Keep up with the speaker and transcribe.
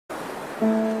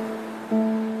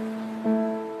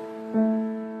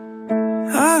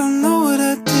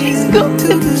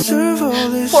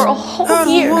For a whole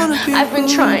year, I've been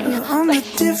trying.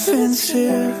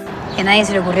 Que nadie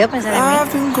se le ocurrió pensar en mí.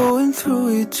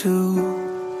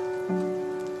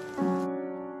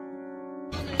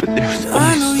 But there's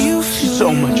only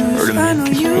so much hurt a man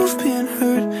can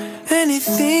take.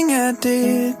 Anything I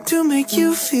did to make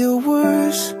you feel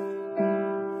worse,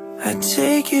 I'd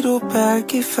take it all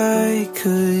back if I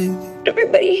could.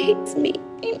 Everybody hates me.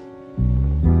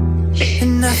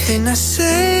 And nothing I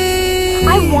say,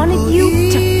 I wanted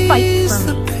you to fight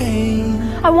for me.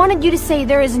 I wanted you to say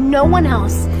there is no one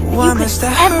else that you could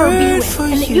ever be with,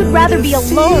 and that you'd rather be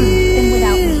alone than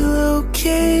without me.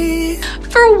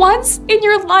 For once in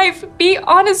your life, be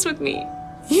honest with me.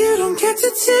 You don't get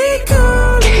to take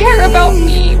care about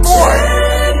me more.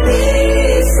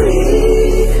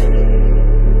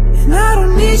 And I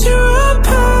don't need your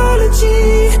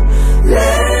apology.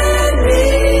 Let me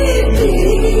be.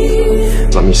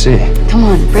 Let me see. Come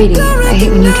on, Brady. I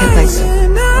hate when you talk like that.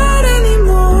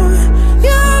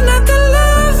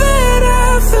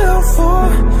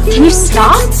 Can you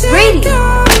stop, Brady?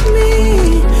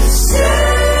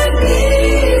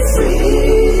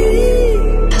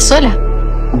 ¿Estás sola?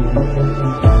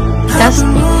 ¿Estás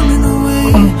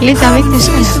completamente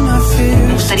sola?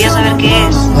 Me gustaría saber qué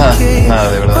es.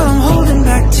 Nada, de verdad.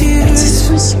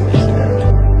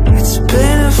 It's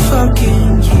been a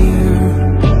fucking year,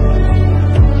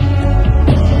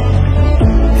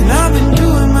 and I've been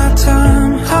doing my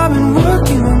time. I've been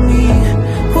working on me.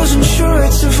 Wasn't sure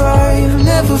I'd survive.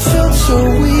 Never felt so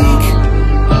weak,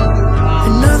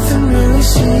 and nothing really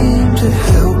seemed to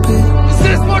help it. Is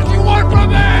this what you want from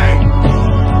me?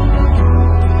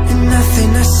 And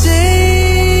nothing I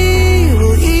say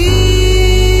will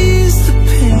ease the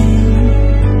pain.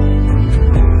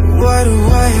 Why do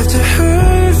I have to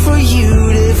hurt for you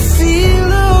to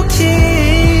feel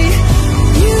okay?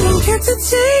 You don't get to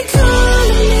take all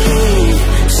of me.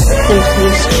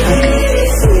 Please, Chuck.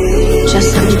 Just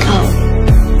let me go.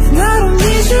 And I don't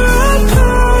need your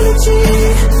apology.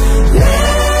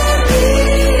 Let me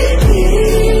be.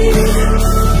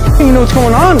 You know what's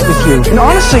going on with you, and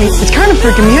honestly, it's kind of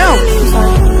freaking me out.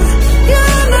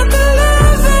 You're not the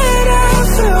love that I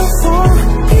fell for.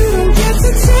 You don't get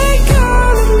to take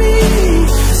all of me.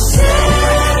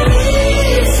 Set me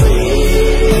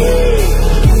free.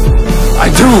 I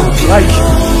do, like...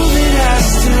 I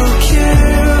still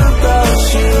care about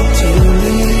you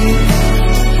dearly,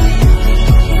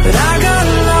 but I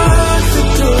gotta lock the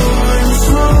door and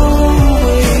throw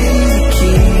away the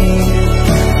key.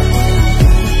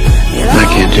 I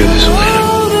can't do this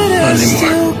alone. Not I anymore.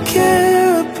 still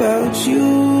care about you,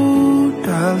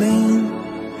 darling.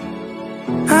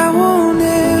 I won't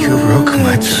ever You broke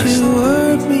my let trust. you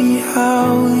hurt me how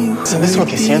you ¿Sabes lo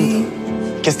que hurt siento?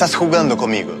 me Que estás jugando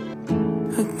conmigo.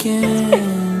 again.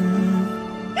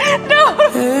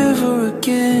 Ever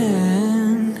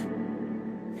again.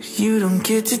 You don't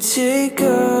get to take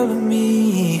all of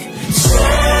me.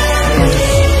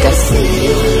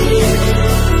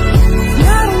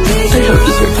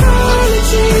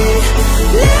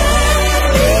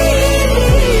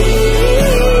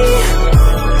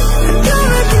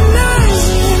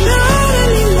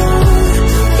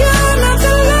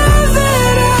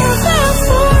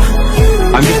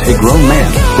 I'm just a grown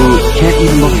man who can't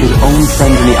even look his own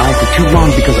friends in the eye for too long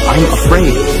because I'm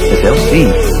afraid that they'll see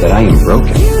that I am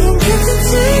broken.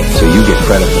 So you get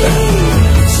credit for that.